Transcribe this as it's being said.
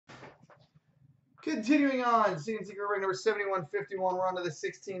Continuing on, CNC group break number 7151. We're on to the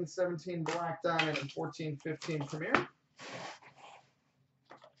 16-17 Black Diamond and 14-15 Premier.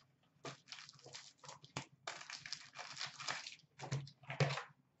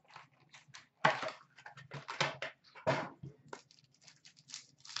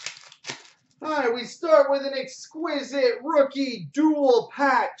 All right, we start with an exquisite rookie dual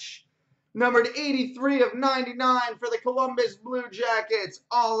patch. Numbered 83 of 99 for the Columbus Blue Jackets,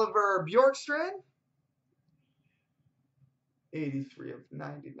 Oliver Bjorkstrand. 83 of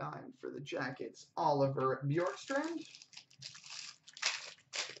 99 for the Jackets, Oliver Bjorkstrand.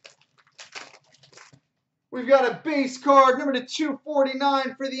 We've got a base card, number to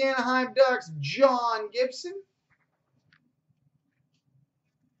 249 for the Anaheim Ducks, John Gibson.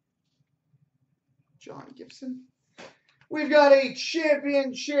 We've got a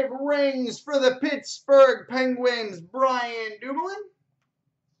championship rings for the Pittsburgh Penguins, Brian Dumoulin,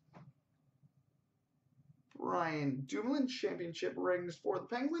 championship rings for the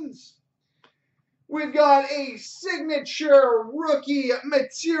Penguins. We've got a signature rookie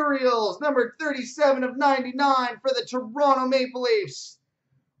materials, number 37 of 99 for the Toronto Maple Leafs,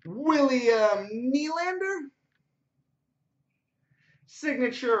 William Nylander.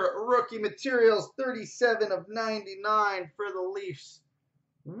 Signature rookie materials, 37 of 99 for the Leafs,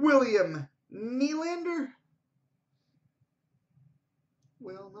 William Nylander.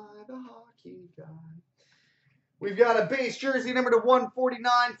 Will Nye the hockey guy. We've got a base jersey number to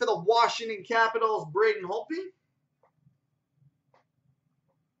 149 for the Washington Capitals, Braden Holtby.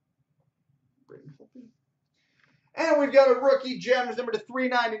 And we've got a rookie gems number to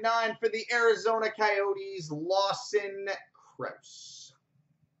 399 for the Arizona Coyotes, Lawson Crouse.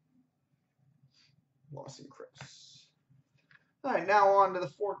 All right, now on to the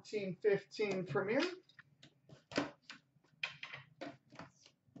 14-15 Premier.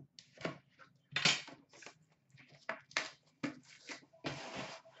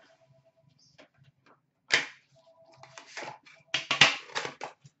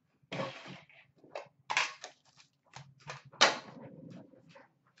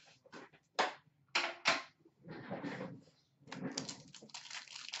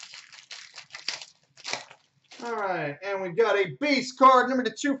 All right, and we've got a base card number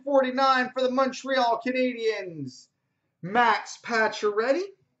to 249 for the Montreal Canadiens, Max Pacioretty.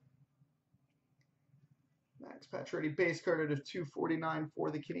 Base card out of 249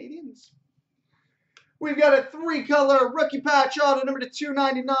 for the Canadiens. We've got a three-color rookie patch auto number to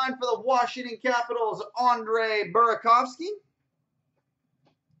 299 for the Washington Capitals, Andre Burakovsky.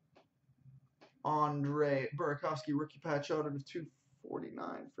 Rookie patch auto of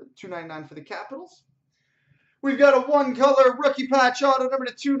 299 for the Capitals. We've got a one-color rookie patch auto number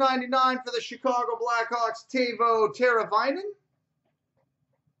to 299 for the Chicago Blackhawks, Teuvo Teravainen.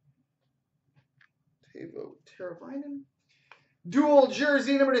 Dual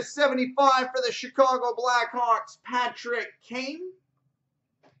jersey number to 75 for the Chicago Blackhawks, Patrick Kane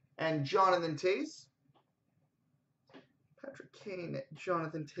and Jonathan Toews.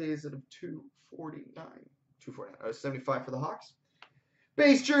 75 for the Hawks.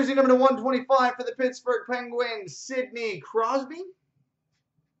 Base jersey number to 125 for the Pittsburgh Penguins, Sidney Crosby.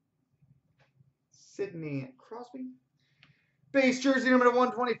 Base jersey number to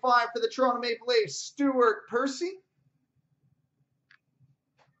 125 for the Toronto Maple Leafs, Stuart Percy.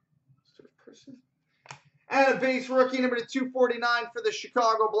 And a base rookie number to 249 for the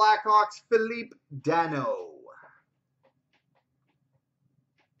Chicago Blackhawks, Philippe Dano.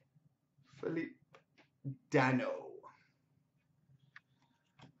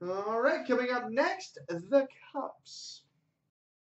 All right, coming up next, the Cups.